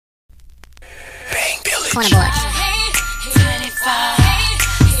Corner boy.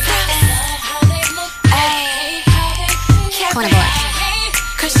 Corner boy.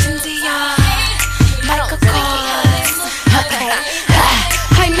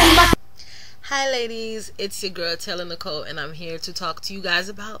 Hi ladies, it's your girl Taylor Nicole, and I'm here to talk to you guys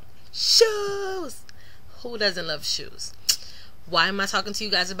about shoes. Who doesn't love shoes? Why am I talking to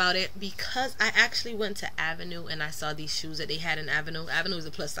you guys about it? Because I actually went to Avenue and I saw these shoes that they had in Avenue. Avenue is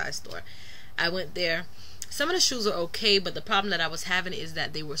a plus size store. I went there. Some of the shoes are okay, but the problem that I was having is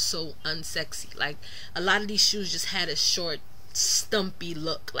that they were so unsexy. Like, a lot of these shoes just had a short, stumpy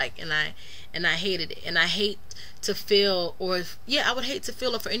look, like, and I hated it. And I hate to feel, or yeah, I would hate to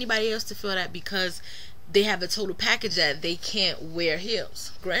feel, or for anybody else to feel that, because they have a total package that they can't wear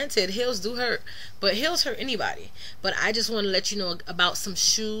heels. Granted, heels do hurt, but heels hurt anybody. But I just want to let you know about some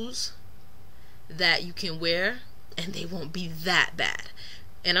shoes that you can wear and they won't be that bad.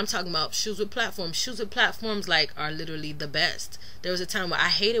 And I'm talking about shoes with platforms. Shoes with platforms, like, are literally the best. There was a time where I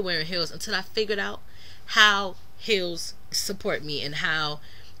hated wearing heels until I figured out how heels support me and how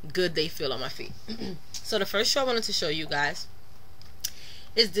good they feel on my feet. So the first shoe I wanted to show you guys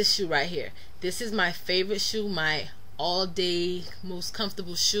is this shoe right here. This is my favorite shoe, my all day most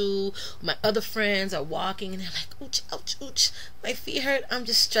comfortable shoe. My other friends are walking and they're like, ooch, ouch, ooch, my feet hurt. I'm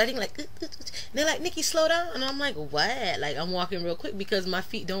just strutting like, ooch, ooch, ooch. And they're like, Nikki, slow down. And I'm like, what? Like, I'm walking real quick because my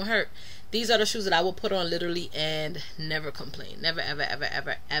feet don't hurt. These are the shoes that I will put on literally and never complain. Never, ever, ever,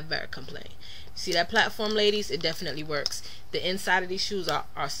 ever, ever complain. See that platform, ladies? It definitely works. The inside of these shoes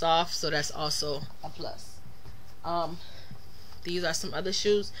are soft, so that's also a plus. These are some other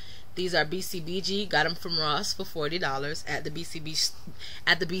shoes. These are BCBG. Got them from Ross for $40 at the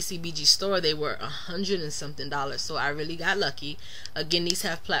BCBG store. They were $100 and something. So I really got lucky. Again, these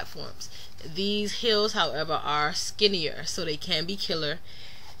have platforms. These heels, however, are skinnier, so they can be killer.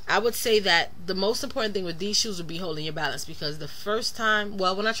 I would say that the most important thing with these shoes would be holding your balance, because the first time,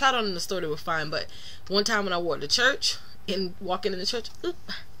 well, when I tried on in the store, they were fine, but one time when I wore it to church, and walking in the church,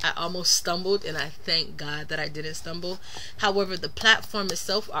 I almost stumbled, and I thank God that I didn't stumble. However, the platform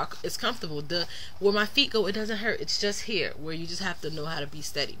itself is comfortable. Where my feet go, it doesn't hurt. It's just here where you just have to know how to be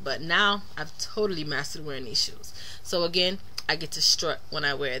steady. But now I've totally mastered wearing these shoes. So again, I get to strut when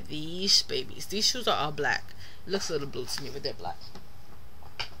I wear these babies. These shoes are all black. It looks a little blue to me, but they're black.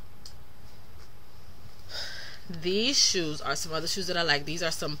 These shoes are some other shoes that I like. These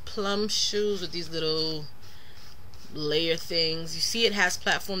are some plum shoes with these little layer things. You see it has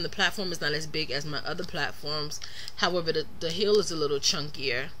platform. The platform is not as big as my other platforms. However, the heel is a little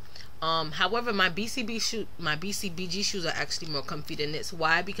chunkier. However, my BCBG shoes are actually more comfy than this.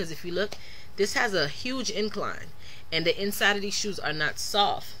 Why? Because if you look, this has a huge incline, and the inside of these shoes are not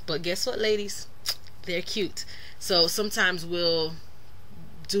soft. But guess what, ladies? They're cute. So sometimes we'll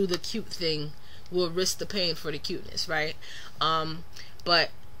do the cute thing. We'll risk the pain for the cuteness, right? But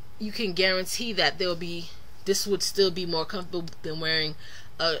you can guarantee that this would still be more comfortable than wearing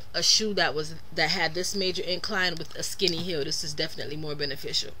a shoe that had this major incline with a skinny heel. This is definitely more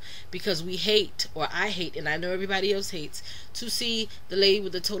beneficial, because we hate, or I hate, and I know everybody else hates, to see the lady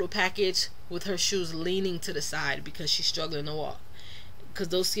with the total package with her shoes leaning to the side because she's struggling to walk, because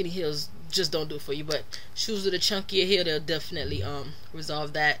those skinny heels just don't do it for you. But shoes with a chunkier heel, they'll definitely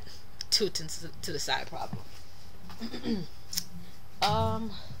resolve that tilting to the side problem.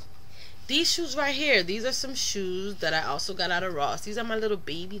 These shoes right here, these are some shoes that I also got out of Ross. These are my little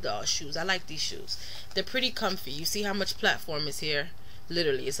baby doll shoes. I like these shoes. They're pretty comfy. You see how much platform is here?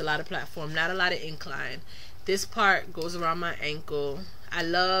 Literally, it's a lot of platform, not a lot of incline. This part goes around my ankle. I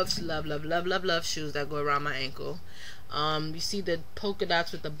love, love, love, love, love, love shoes that go around my ankle. You see the polka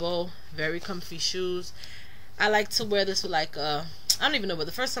dots with the bow. Very comfy shoes. I like to wear this with like a, I don't even know, but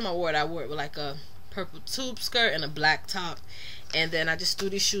the first time I wore it with like a purple tube skirt and a black top, and then I just threw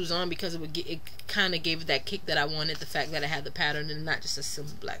these shoes on because it kind of gave it that kick that I wanted, the fact that it had the pattern and not just a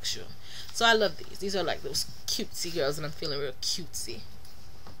simple black shoe. So I love these. These are like those cutesy girls, and I'm feeling real cutesy.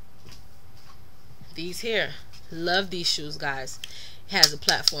 These here, love these shoes, guys. It has a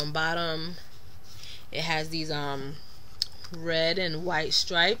platform bottom. It has these red and white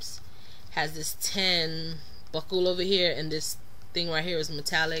stripes. Has this 10 buckle over here, and this thing right here is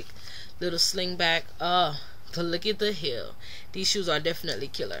metallic. Little sling back. But look at the heel. These shoes are definitely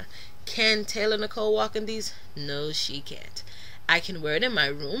killer. Can Taylor Nicole walk in these? No, she can't. I can wear it in my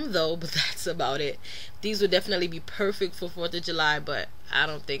room though, but that's about it. These would definitely be perfect for 4th of July, but I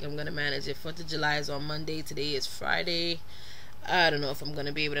don't think I'm gonna manage it. 4th of July is on Monday. Today is Friday. I don't know if I'm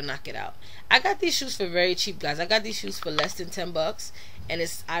gonna be able to knock it out. I got these shoes for very cheap, guys. I got these shoes for less than 10 bucks, and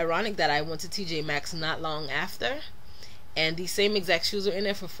it's ironic that I went to TJ Maxx not long after, and these same exact shoes are in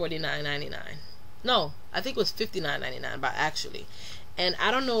there for $49.99. No, I think it was $59.99, but actually. And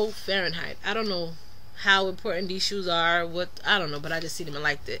I don't know Fahrenheit. I don't know how important these shoes are. I don't know, but I just seen them and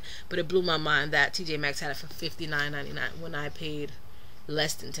liked it. But it blew my mind that TJ Maxx had it for $59.99 when I paid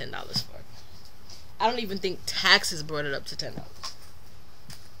less than $10 for it. I don't even think taxes brought it up to $10.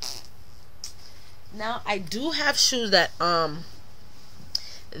 Now I do have shoes that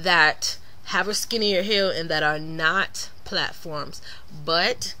have a skinnier heel and that are not platforms,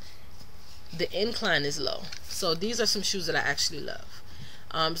 but the incline is low. So these are some shoes that I actually love.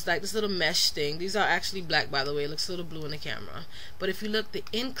 It's like this little mesh thing. These are actually black, by the way. It looks a little blue in the camera, but if you look, the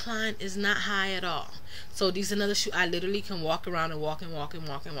incline is not high at all. So these are another shoe I literally can walk around and walk and walk and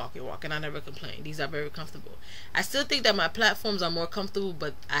walk and walk and walk, and I never complain. These are very comfortable. I still think that my platforms are more comfortable,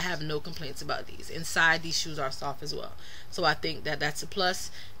 but I have no complaints about these. Inside, these shoes are soft as well, so I think that that's a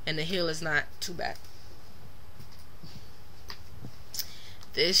plus, and the heel is not too bad.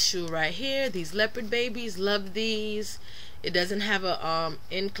 This shoe right here, these leopard babies, love these. It doesn't have a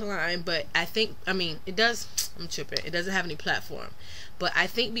incline, but I mean it does. I'm tripping. It doesn't have any platform, but I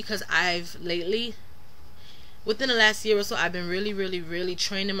think because I've lately, within the last year or so, I've been really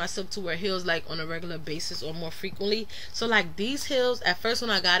training myself to wear heels like on a regular basis or more frequently. So like these heels, at first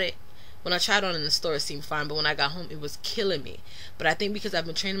when I got it, when I tried on in the store, it seemed fine, but when I got home, it was killing me. But I think because I've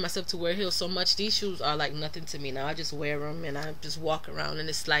been training myself to wear heels so much, these shoes are like nothing to me now. I just wear them and I just walk around, and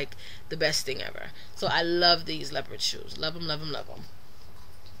it's like the best thing ever. So I love these leopard shoes. Love them, love them, love them.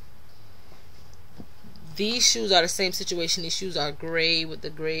 These shoes are the same situation. These shoes are gray with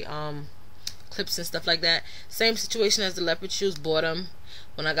the gray clips and stuff like that. Same situation as the leopard shoes. Bought them.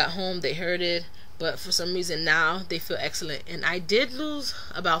 When I got home, they hurted. But for some reason now they feel excellent. And I did lose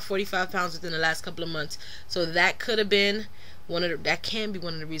about 45 pounds within the last couple of months. So that could have been that can be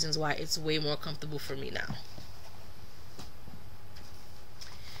one of the reasons why it's way more comfortable for me now.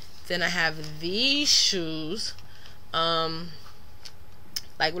 Then I have these shoes. Like,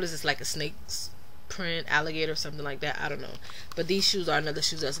 what is this? Like a snake's print, alligator, something like that. I don't know. But these shoes are another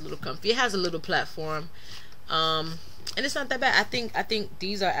shoes that's a little comfy. It has a little platform. And it's not that bad. I think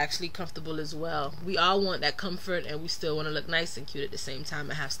these are actually comfortable as well. We all want that comfort, and we still want to look nice and cute at the same time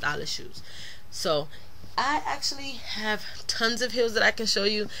and have stylish shoes. So I actually have tons of heels that I can show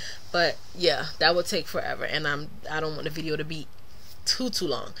you, but yeah, that would take forever, and I don't want the video to be too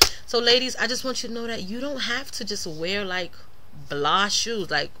long. So ladies, I just want you to know that you don't have to just wear like blah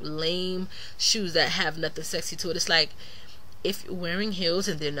shoes, like lame shoes that have nothing sexy to it. It's like, if you're wearing heels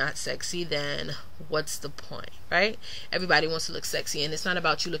and they're not sexy, then what's the point, right? Everybody wants to look sexy, and it's not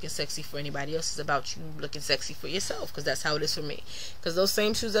about you looking sexy for anybody else. It's about you looking sexy for yourself, because that's how it is for me. Because those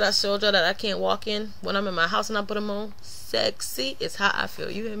same shoes that I showed you that I can't walk in, when I'm in my house and I put them on, sexy is how I feel.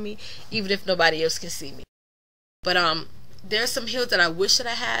 You hear me? Even if nobody else can see me. But there's some heels that I wish that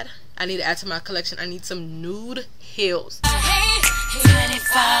I had. I need to add to my collection. I need some nude heels.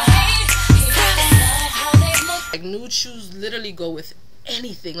 Like, nude shoes literally go with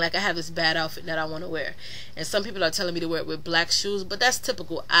anything. Like, I have this bad outfit that I want to wear, and some people are telling me to wear it with black shoes, but that's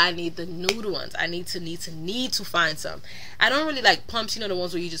typical. I need the nude ones. I need to find some. I don't really like pumps, you know, the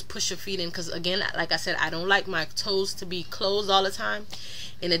ones where you just push your feet in, because again, like I said, I don't like my toes to be closed all the time.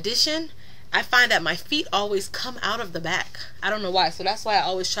 In addition, I find that my feet always come out of the back. I don't know why. So that's why I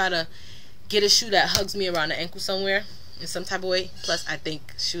always try to get a shoe that hugs me around the ankle somewhere in some type of way. Plus, I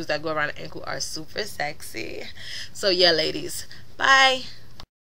think shoes that go around the ankle are super sexy. So yeah, ladies, bye.